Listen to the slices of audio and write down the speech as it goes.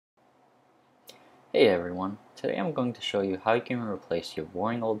Hey everyone, today I'm going to show you how you can replace your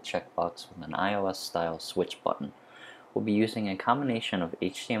boring old checkbox with an iOS style switch button. We'll be using a combination of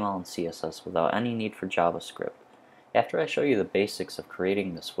HTML and CSS without any need for JavaScript. After I show you the basics of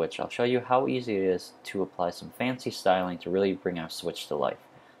creating the switch, I'll show you how easy it is to apply some fancy styling to really bring our switch to life.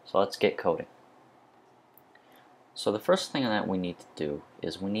 So let's get coding. So the first thing that we need to do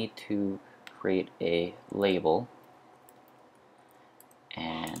is we need to create a label,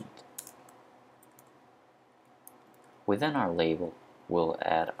 and within our label we'll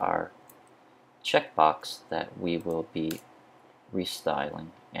add our checkbox that we will be restyling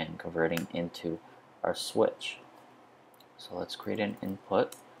and converting into our switch. So let's create an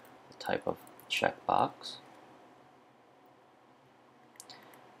input, the type of checkbox,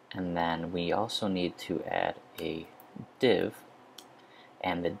 and then we also need to add a div,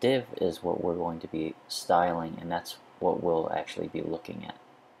 and the div is what we're going to be styling, and that's what we'll actually be looking at.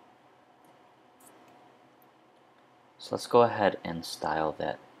 So let's go ahead and style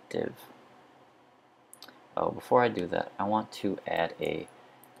that div. Oh, before I do that, I want to add a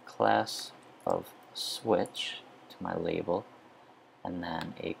class of switch to my label, and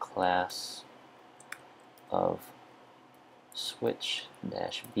then a class of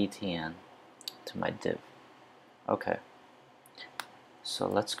switch-btn to my div. Okay, so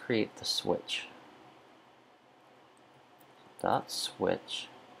let's create the switch. Dot switch.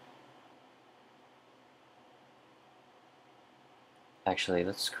 Actually,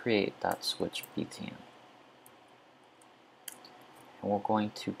 let's create dot switch btn. And we're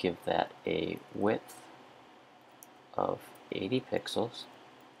going to give that a width of 80 pixels,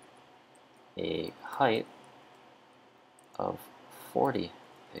 a height of 40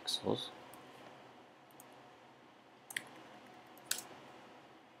 pixels,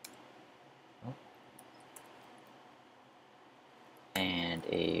 and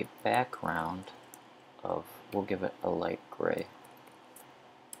a background of, we'll give it a light gray.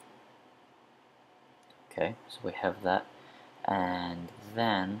 Okay, so we have that, and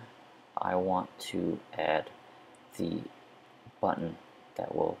then I want to add the button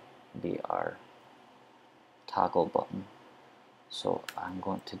that will be our toggle button. So I'm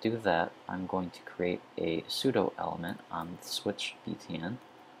going to do that. I'm going to create a pseudo element on the switch btn,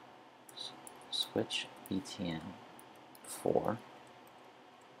 switch btn 4,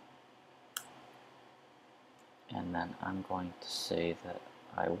 and then I'm going to say that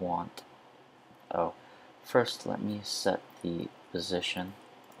I want, first let me set the position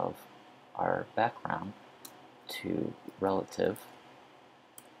of our background to relative,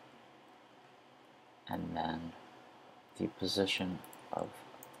 and then the position of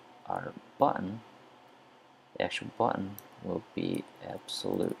our button, the actual button, will be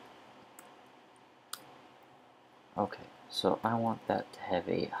absolute. Okay, so I want that to have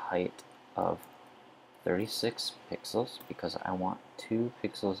a height of 36 pixels because I want 2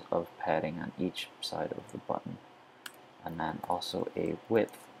 pixels of padding on each side of the button, and then also a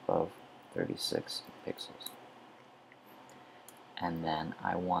width of 36 pixels. And then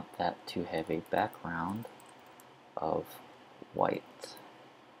I want that to have a background of white.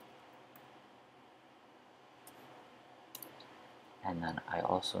 And then I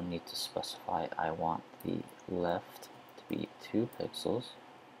also need to specify I want the left to be 2 pixels,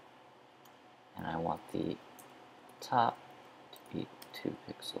 and I want the top to be 2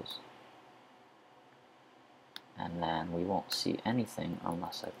 pixels. And then we won't see anything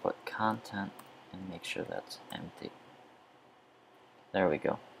unless I put content and make sure that's empty. There we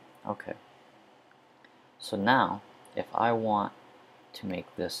go. Okay. So now, if I want to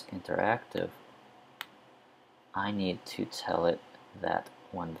make this interactive, I need to tell it that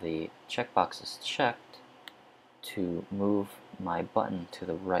when the checkbox is checked, to move my button to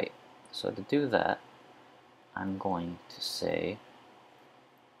the right. So to do that, I'm going to say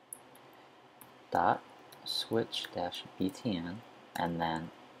dot switch dash btn, and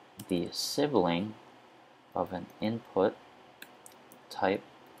then the sibling of an input type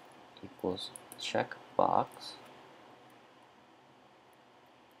equals checkbox.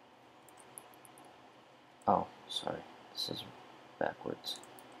 Oh, sorry, this is backwards.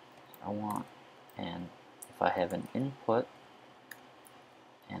 And if I have an input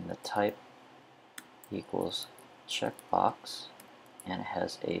and the type equals checkbox, and it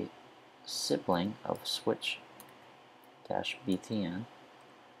has a sibling of switch dash btn,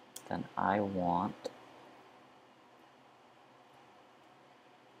 then I want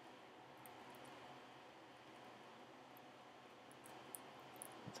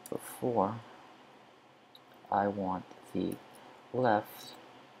before I want the left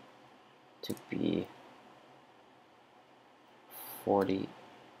to be 40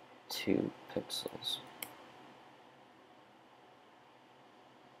 2 pixels.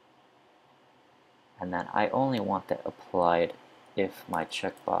 And then I only want that applied if my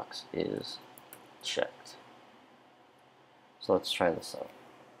checkbox is checked. So let's try this out.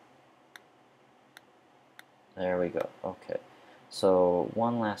 There we go. Okay. So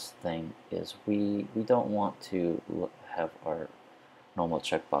one last thing is we don't want to have our normal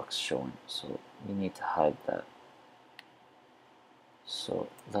checkbox showing, so we need to hide that. So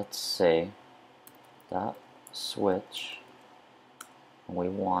let's say dot switch, and we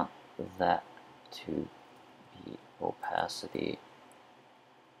want that to be opacity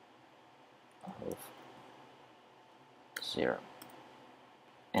of 0.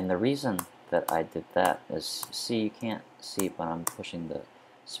 And the reason that I did that is, see, you can't see it, but I'm pushing the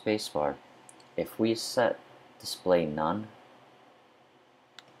spacebar. If we set display none,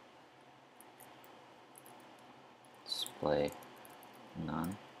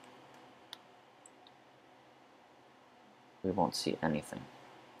 we won't see anything.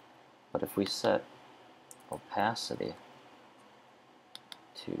 But if we set opacity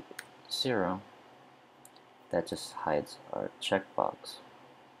to 0, that just hides our checkbox.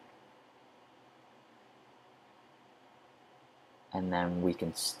 And then we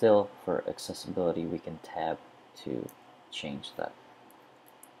can still, for accessibility, we can tab to change that.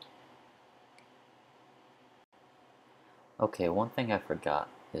 Okay, one thing I forgot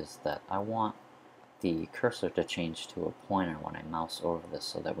is that I want the cursor to change to a pointer when I mouse over this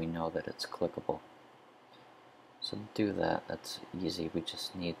so that we know that it's clickable. So to do that, that's easy. We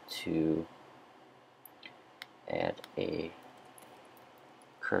just need to add a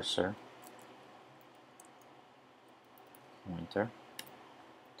cursor pointer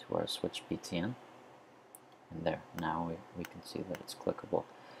to our switch BTN. And there, now we can see that it's clickable.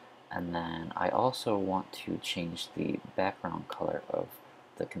 And then I also want to change the background color of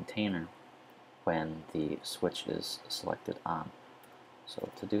the container when the switch is selected on. So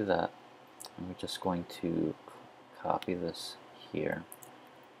to do that, we're just going to copy this here.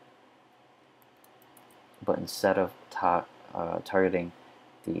 But instead of targeting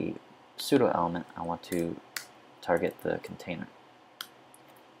the pseudo element, I want to target the container.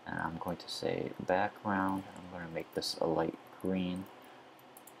 And I'm going to say background, and I'm going to make this a light green.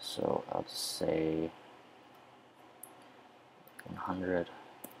 So I'll just say 100,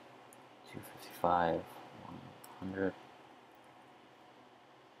 255, 100.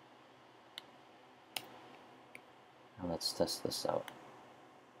 Now let's test this out.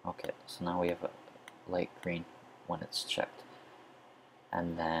 Okay, so now we have a light green when it's checked.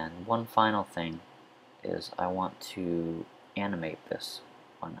 And then one final thing is I want to animate this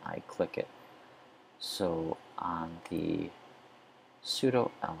when I click it. So on the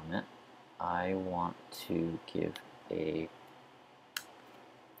pseudo element, I want to give a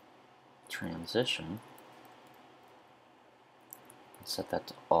transition and set that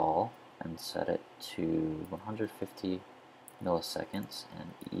to all and set it to 150 milliseconds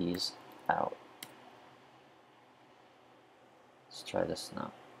and ease out. Let's try this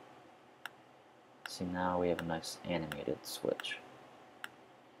now. See, now we have a nice animated switch.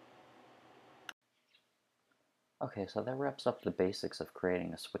 Okay, so that wraps up the basics of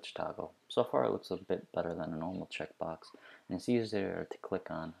creating a switch toggle. So far it looks a bit better than a normal checkbox, and it's easier to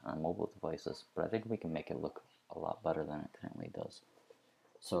click on mobile devices, but I think we can make it look a lot better than it currently does.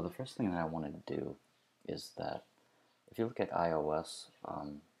 So the first thing that I want to do is that if you look at iOS,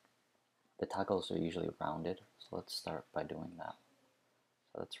 the toggles are usually rounded, so let's start by doing that.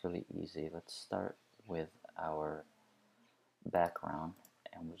 So that's really easy. Let's start with our background,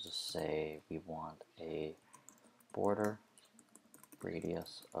 and we'll just say we want a border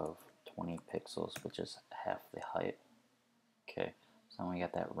radius of 20 pixels, which is half the height. Okay, so when we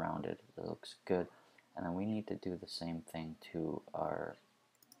get that rounded, it looks good. And then we need to do the same thing to our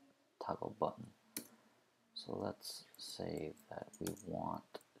toggle button. So let's say that we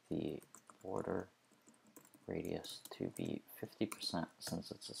want the border radius to be 50%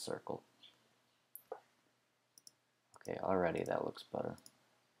 since it's a circle. Okay, already that looks better.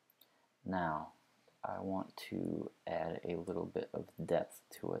 Now, I want to add a little bit of depth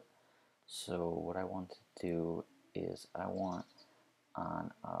to it. So what I want to do is I want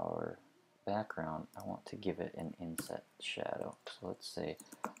on our background, I want to give it an inset shadow. So let's say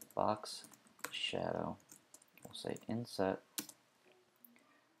box shadow, we'll say inset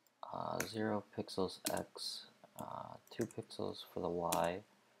 0 pixels X, 2 pixels for the Y,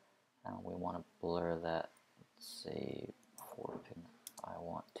 and we want to blur that, let's say 4 pixels. I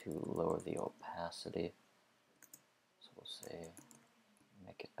want to lower the opacity, so we'll say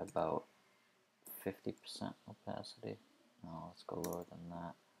make it about 50% opacity. No, let's go lower than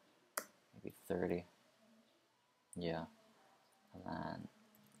that. 30. Yeah. And then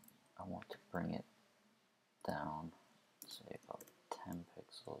I want to bring it down, say about 10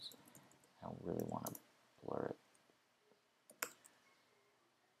 pixels. I really want to blur it.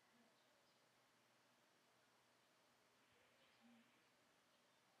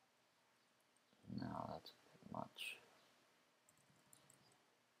 No, that's a bit much.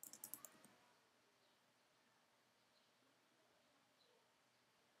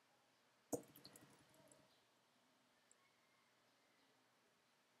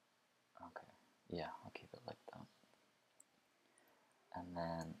 Okay, yeah, I'll keep it like that. And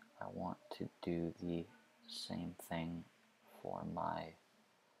then I want to do the same thing for my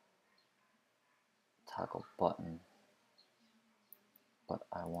toggle button, but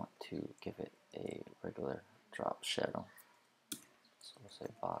I want to give it a regular drop shadow. So we'll say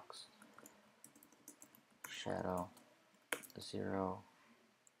box shadow 0,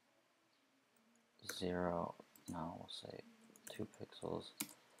 0. Now we'll say 2 pixels,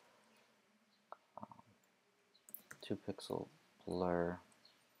 2 pixel blur.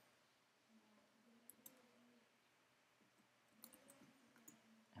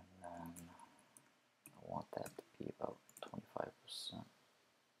 And then I want that to be about 25%.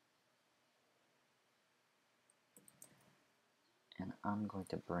 And I'm going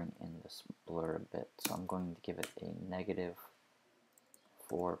to bring in this blur a bit, so I'm going to give it a negative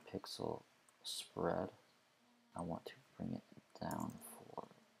 4 pixel spread. I want to bring it down for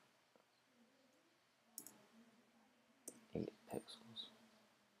 8 pixels.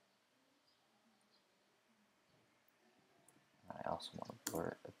 And I also want to blur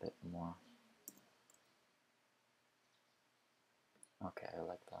it a bit more. Okay, I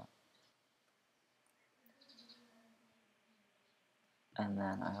like that. And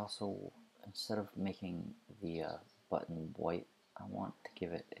then I also, instead of making the button white, I want to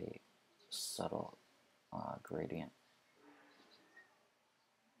give it a subtle gradient.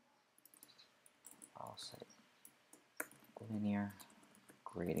 I'll say linear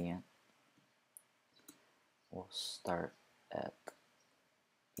gradient. We'll start at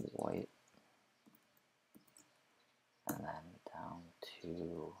white and then down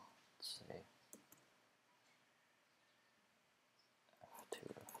to, let's say, F2,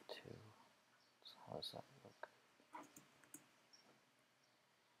 F2. So how does that look?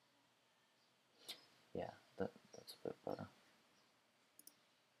 Yeah, that's a bit better.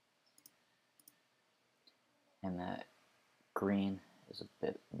 And that green is a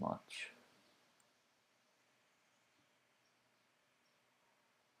bit much.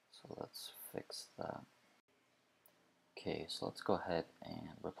 So let's fix that. Okay, so let's go ahead and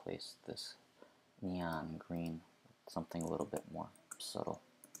replace this neon green with something a little bit more subtle.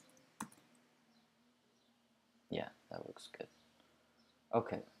 Yeah, that looks good.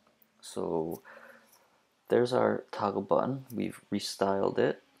 Okay, so there's our toggle button. We've restyled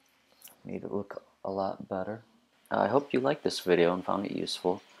it, made it look a lot better. I hope you liked this video and found it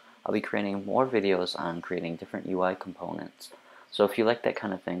useful. I'll be creating more videos on creating different UI components. So if you like that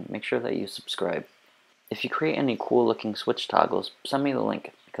kind of thing, make sure that you subscribe. If you create any cool looking switch toggles, send me the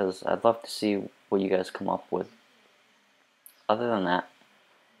link because I'd love to see what you guys come up with. Other than that,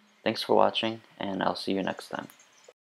 thanks for watching and I'll see you next time.